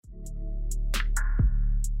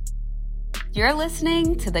You're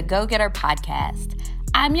listening to the Go Getter Podcast.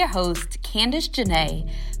 I'm your host, Candace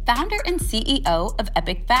Janae, founder and CEO of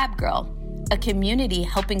Epic Fab Girl, a community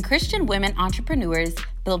helping Christian women entrepreneurs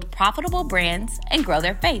build profitable brands and grow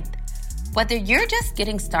their faith. Whether you're just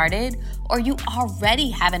getting started or you already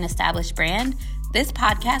have an established brand, this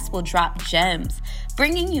podcast will drop gems,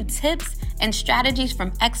 bringing you tips and strategies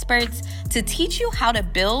from experts to teach you how to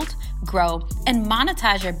build, grow, and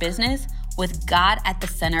monetize your business with God at the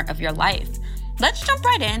center of your life. Let's jump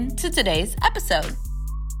right into today's episode.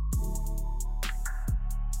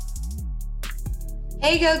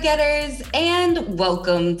 Hey, Go-Getters, and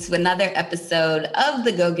welcome to another episode of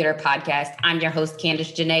the Go-Getter Podcast. I'm your host,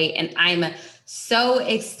 Candace Janae, and I'm so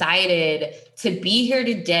excited to be here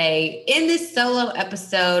today in this solo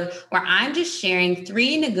episode where I'm just sharing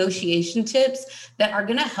 3 negotiation tips that are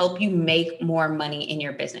going to help you make more money in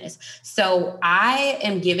your business. So I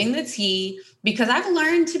am giving the tea because I've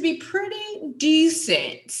learned to be pretty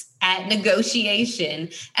decent at negotiation.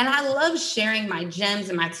 And I love sharing my gems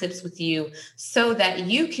and my tips with you so that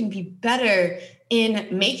you can be better in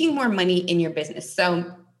making more money in your business. So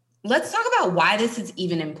let's talk about why this is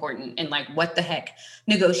even important and like what the heck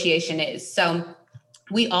negotiation is. So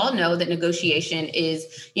we all know that negotiation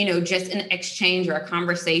is, just an exchange or a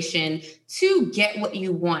conversation to get what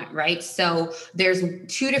you want, right? So there's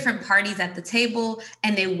 2 different parties at the table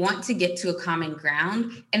and they want to get to a common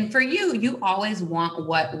ground. And for you, you always want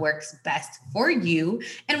what works best for you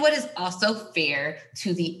and what is also fair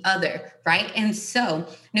to the other, right? And so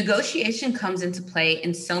negotiation comes into play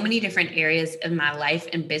in so many different areas of my life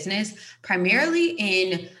and business, primarily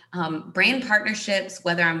in brand partnerships,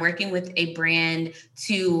 whether I'm working with a brand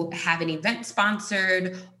to have an event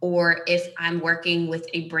sponsored, or if I'm working with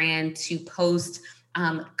a brand to post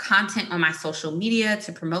content on my social media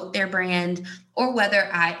to promote their brand, or whether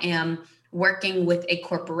I am working with a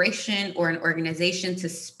corporation or an organization to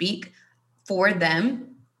speak for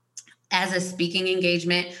them. As a speaking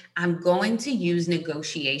engagement, I'm going to use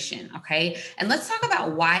negotiation, okay? And let's talk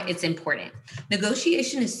about why it's important.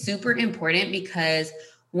 Negotiation is super important because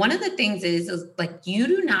one of the things is like, you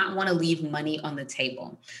do not want to leave money on the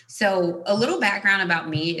table. So a little background about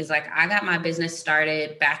me is like, I got my business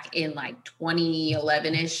started back in like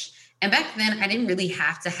 2011-ish. And back then I didn't really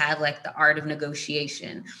have to have like the art of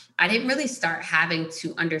negotiation. I didn't really start having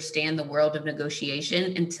to understand the world of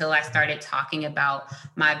negotiation until I started talking about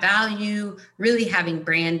my value, really having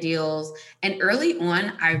brand deals. And early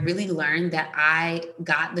on, I really learned that I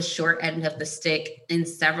got the short end of the stick in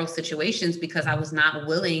several situations because I was not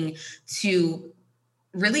willing to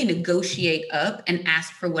really negotiate up and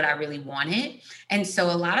ask for what I really wanted. And so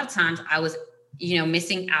a lot of times I was,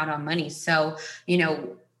 missing out on money. So,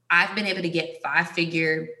 I've been able to get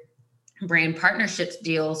 5-figure brand partnerships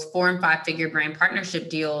deals, 4 and 5-figure brand partnership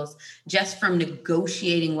deals just from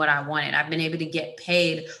negotiating what I wanted. I've been able to get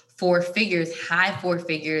paid 4 figures, high 4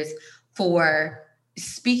 figures for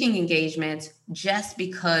speaking engagements just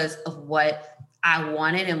because of what I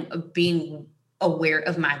wanted and being aware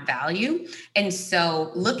of my value. And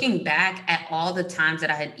so looking back at all the times that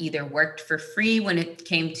I had either worked for free when it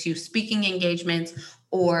came to speaking engagements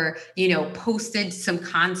or, posted some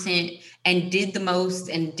content and did the most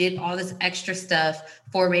and did all this extra stuff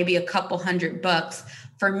for maybe a couple $100.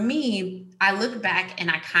 For me, I look back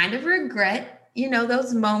and I kind of regret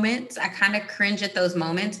those moments. I kind of cringe at those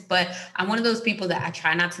moments, but I'm one of those people that I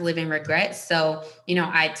try not to live in regret. So,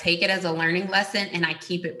 I take it as a learning lesson and I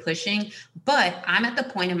keep it pushing. But I'm at the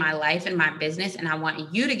point in my life and my business, and I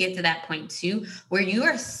want you to get to that point too, where you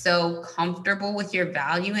are so comfortable with your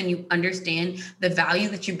value and you understand the value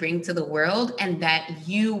that you bring to the world and that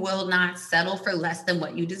you will not settle for less than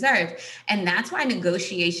what you deserve. And that's why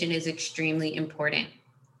negotiation is extremely important.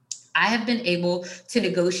 I have been able to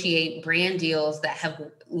negotiate brand deals that have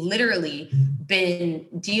literally been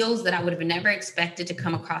deals that I would have never expected to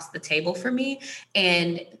come across the table for me.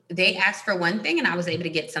 And they asked for one thing and I was able to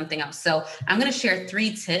get something else. So I'm going to share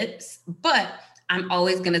 3 tips, but I'm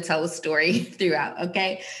always going to tell a story throughout.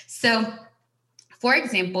 Okay. So for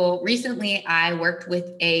example, recently I worked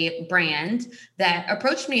with a brand that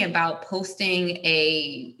approached me about posting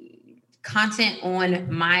a content on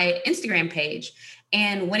my Instagram page.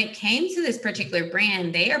 And when it came to this particular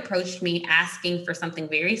brand, they approached me asking for something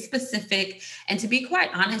very specific. And to be quite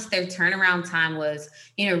honest, their turnaround time was,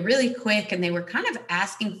 really quick. And they were kind of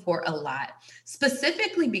asking for a lot,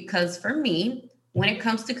 specifically because for me, when it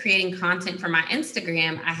comes to creating content for my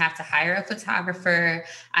Instagram, I have to hire a photographer.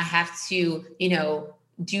 I have to,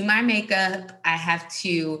 do my makeup. I have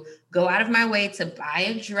to go out of my way to buy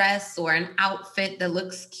a dress or an outfit that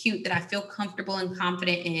looks cute, that I feel comfortable and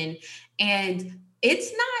confident in. And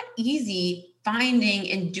it's not easy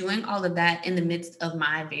finding and doing all of that in the midst of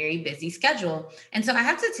my very busy schedule. And so I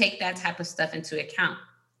have to take that type of stuff into account.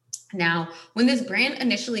 Now, when this brand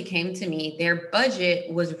initially came to me, their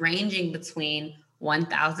budget was ranging between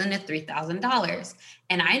 $1,000 to $3,000.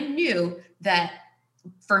 And I knew that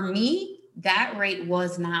for me, that rate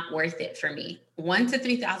was not worth it for me. $1,000 to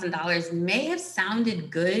 $3,000 may have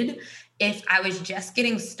sounded good if I was just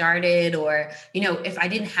getting started, or, if I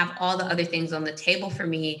didn't have all the other things on the table for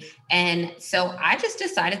me. And so I just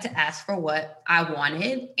decided to ask for what I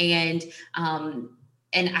wanted. And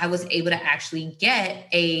I was able to actually get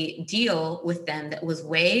a deal with them that was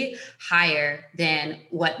way higher than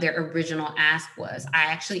what their original ask was. I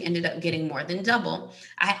actually ended up getting more than double.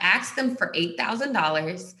 I asked them for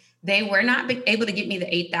 $8,000. They were not able to get me the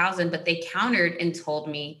 $8,000, but they countered and told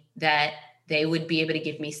me that they would be able to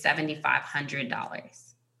give me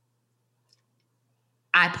 $7,500.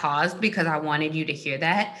 I paused because I wanted you to hear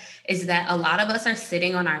that, is that a lot of us are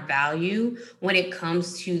sitting on our value when it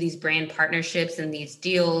comes to these brand partnerships and these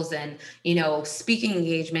deals and, speaking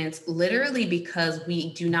engagements, literally because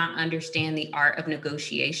we do not understand the art of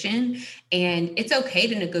negotiation. And it's okay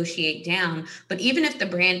to negotiate down, but even if the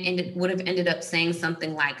brand would have ended up saying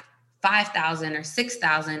something like 5,000 or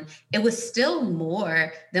 6,000, it was still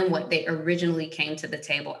more than what they originally came to the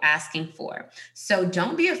table asking for. So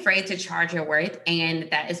don't be afraid to charge your worth. And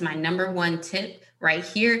that is my number one tip right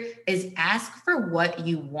here, is ask for what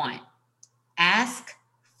you want. Ask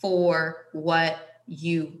for what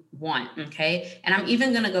you want. Okay. And I'm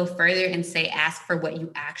even going to go further and say, ask for what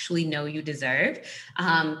you actually know you deserve.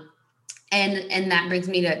 And that brings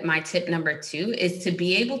me to my tip number 2, is to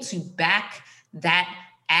be able to back that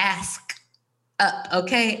ask up.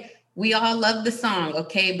 Okay. We all love the song.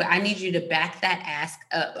 Okay. But I need you to back that ask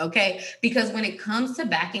up. Okay. Because when it comes to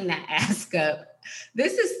backing that ask up,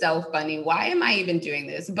 this is so funny. Why am I even doing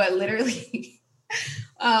this? But literally,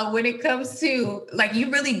 when it comes to, like, you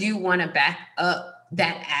really do want to back up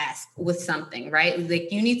that ask with something, right?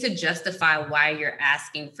 Like, you need to justify why you're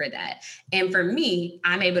asking for that. And for me,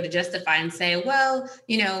 I'm able to justify and say, well,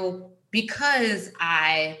 because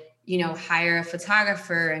I hire a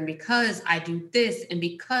photographer, and because I do this, and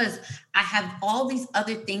because I have all these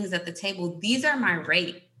other things at the table, these are my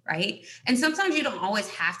rate, right? And sometimes you don't always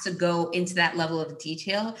have to go into that level of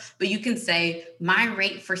detail, but you can say, my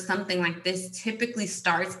rate for something like this typically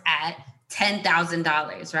starts at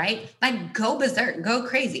 $10,000, right? Like, go berserk, go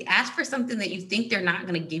crazy. Ask for something that you think they're not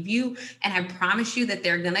going to give you. And I promise you that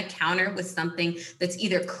they're going to counter with something that's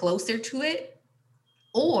either closer to it,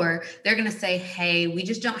 or they're going to say, hey, we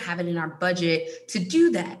just don't have it in our budget to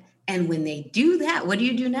do that. And when they do that, what do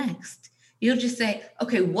you do next? You'll just say,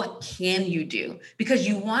 okay, what can you do? Because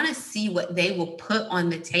you want to see what they will put on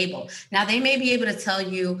the table. Now, they may be able to tell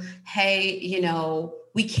you, hey,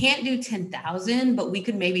 we can't do 10,000, but we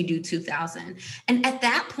could maybe do 2,000. And at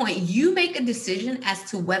that point, you make a decision as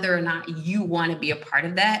to whether or not you want to be a part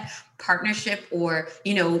of that partnership, or,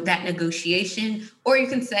 that negotiation. Or you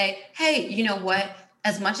can say, hey, you know what?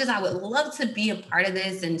 As much as I would love to be a part of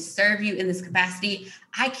this and serve you in this capacity,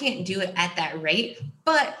 I can't do it at that rate,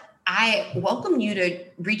 but I welcome you to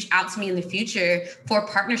reach out to me in the future for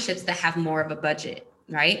partnerships that have more of a budget,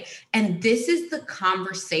 right? And this is the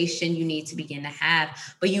conversation you need to begin to have,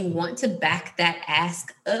 but you want to back that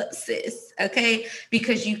ask up, sis, okay?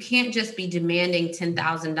 Because you can't just be demanding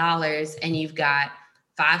 $10,000 and you've got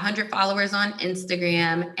 500 followers on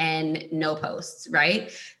Instagram and no posts,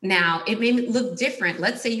 right? Now, it may look different.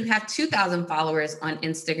 Let's say you have 2,000 followers on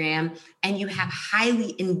Instagram and you have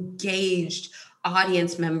highly engaged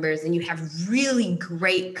audience members and you have really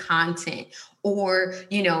great content, or,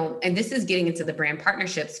 and this is getting into the brand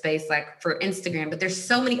partnership space, like for Instagram, but there's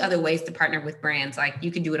so many other ways to partner with brands. Like,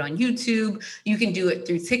 you can do it on YouTube, you can do it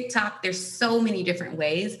through TikTok. There's so many different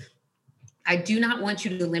ways. I do not want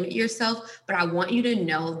you to limit yourself, but I want you to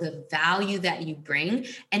know the value that you bring.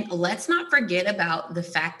 And let's not forget about the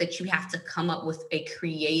fact that you have to come up with a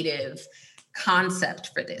creative concept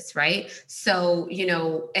for this, right? So,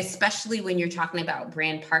 especially when you're talking about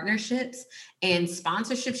brand partnerships and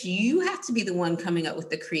sponsorships, you have to be the one coming up with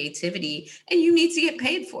the creativity, and you need to get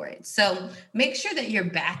paid for it. So make sure that you're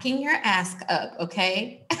backing your ask up,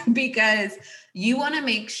 okay? Because you want to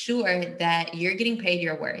make sure that you're getting paid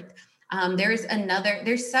your worth.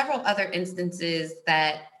 There's several other instances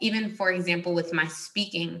that, even, for example, with my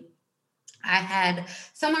speaking, I had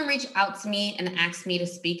someone reach out to me and ask me to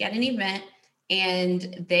speak at an event,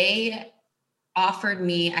 and they offered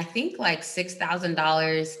me, I think, like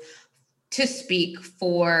 $6,000 to speak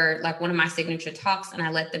for like one of my signature talks. And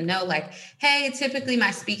I let them know, like, hey, typically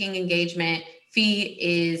my speaking engagement fee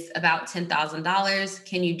is about $10,000.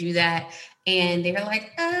 Can you do that? And they were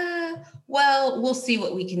like, well, we'll see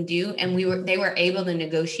what we can do. And they were able to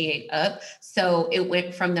negotiate up. So it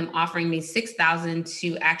went from them offering me $6,000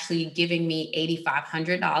 to actually giving me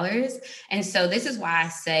 $8,500. And so this is why I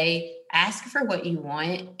say, ask for what you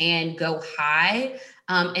want and go high,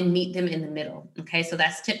 and meet them in the middle. Okay. So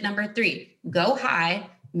that's tip number 3, go high,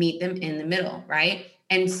 meet them in the middle. Right.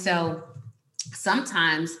 And so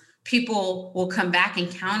sometimes people will come back and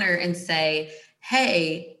counter and say,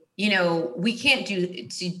 hey, we can't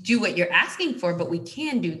do what you're asking for, but we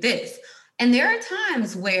can do this. And there are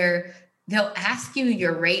times where they'll ask you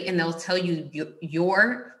your rate and they'll tell you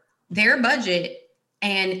their budget,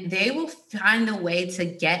 and they will find a way to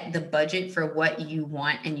get the budget for what you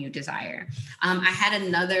want and you desire. I had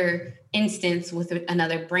another instance with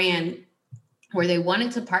another brand where they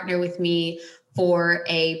wanted to partner with me for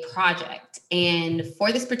a project. And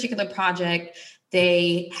for this particular project,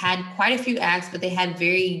 they had quite a few acts, but they had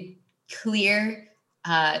very clear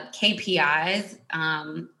KPIs.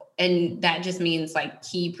 And that just means like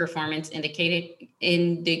key performance indicators,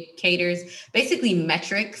 basically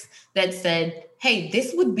metrics that said, hey,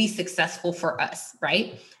 this would be successful for us,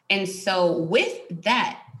 right? And so with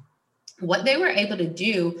that, what they were able to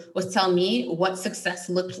do was tell me what success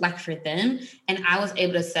looked like for them. And I was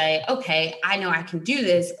able to say, okay, I know I can do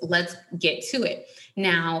this. Let's get to it.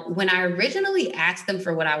 Now, when I originally asked them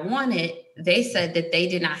for what I wanted, they said that they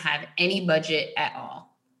did not have any budget at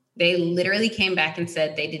all. They literally came back and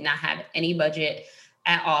said they did not have any budget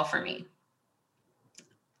at all for me.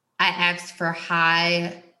 I asked for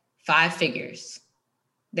high 5 figures.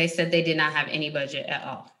 They said they did not have any budget at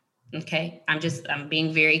all. Okay. I'm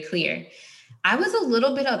being very clear. I was a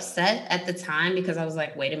little bit upset at the time because I was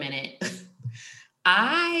like, wait a minute.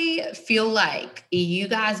 I feel like you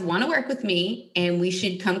guys want to work with me and we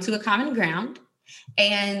should come to a common ground.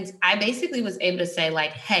 And I basically was able to say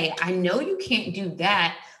like, hey, I know you can't do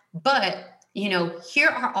that, but here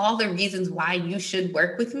are all the reasons why you should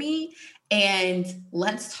work with me. And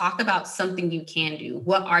let's talk about something you can do.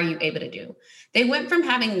 What are you able to do? They went from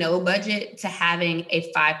having no budget to having a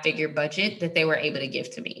 5-figure budget that they were able to give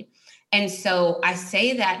to me. And so I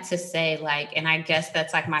say that to say like, and I guess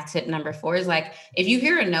that's like my tip number 4 is like, if you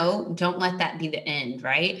hear a no, don't let that be the end,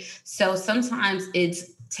 right? So sometimes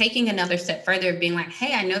it's taking another step further, being like,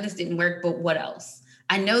 hey, I know this didn't work, but what else?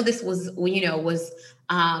 I know this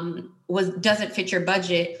doesn't fit your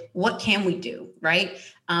budget. What can we do, right?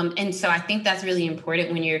 And so I think that's really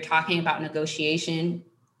important when you're talking about negotiation,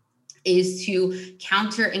 is to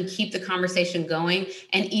counter and keep the conversation going.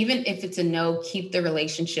 And even if it's a no, keep the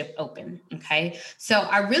relationship open. Okay. So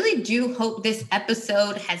I really do hope this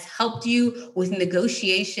episode has helped you with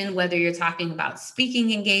negotiation, whether you're talking about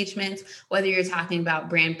speaking engagements, whether you're talking about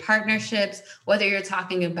brand partnerships, whether you're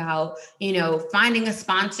talking about, finding a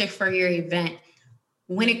sponsor for your event.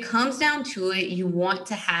 When it comes down to it, you want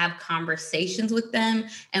to have conversations with them.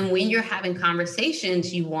 And when you're having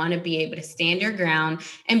conversations, you want to be able to stand your ground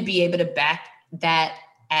and be able to back that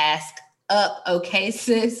ask up. Okay,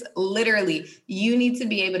 sis, literally, you need to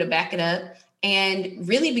be able to back it up and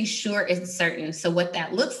really be sure and certain. So what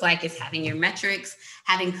that looks like is having your metrics,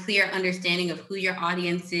 having clear understanding of who your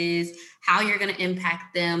audience is, how you're going to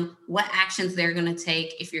impact them, what actions they're going to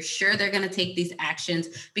take, if you're sure they're going to take these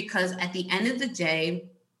actions, because at the end of the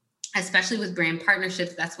day, especially with brand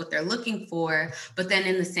partnerships, that's what they're looking for. But then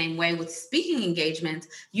in the same way with speaking engagements,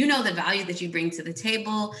 the value that you bring to the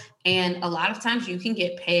table. And a lot of times you can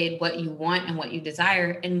get paid what you want and what you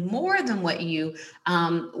desire, and more than what you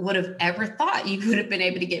would have ever thought you would have been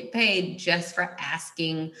able to get paid just for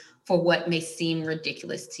asking for what may seem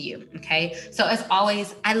ridiculous to you. Okay. So as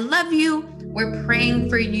always, I love you. We're praying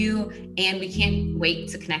for you, and we can't wait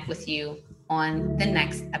to connect with you on the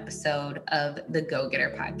next episode of the Go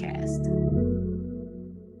Getter Podcast.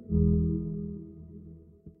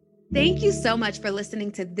 Thank you so much for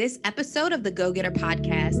listening to this episode of the Go Getter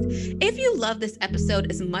Podcast. If you love this episode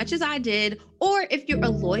as much as I did, or if you're a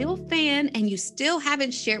loyal fan and you still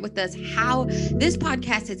haven't shared with us how this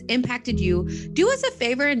podcast has impacted you, do us a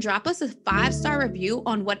favor and drop us a 5-star review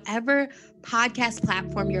on whatever podcast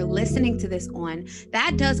platform you're listening to this on.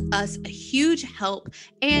 That does us a huge help,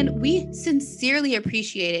 and we sincerely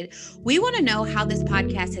appreciate it. We want to know how this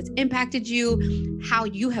podcast has impacted you, how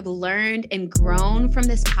you have learned and grown from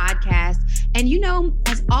this podcast. And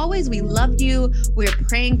as always, we love you. We're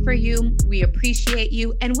praying for you. We appreciate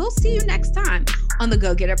you. And we'll see you next time on the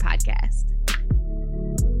Go Getter Podcast.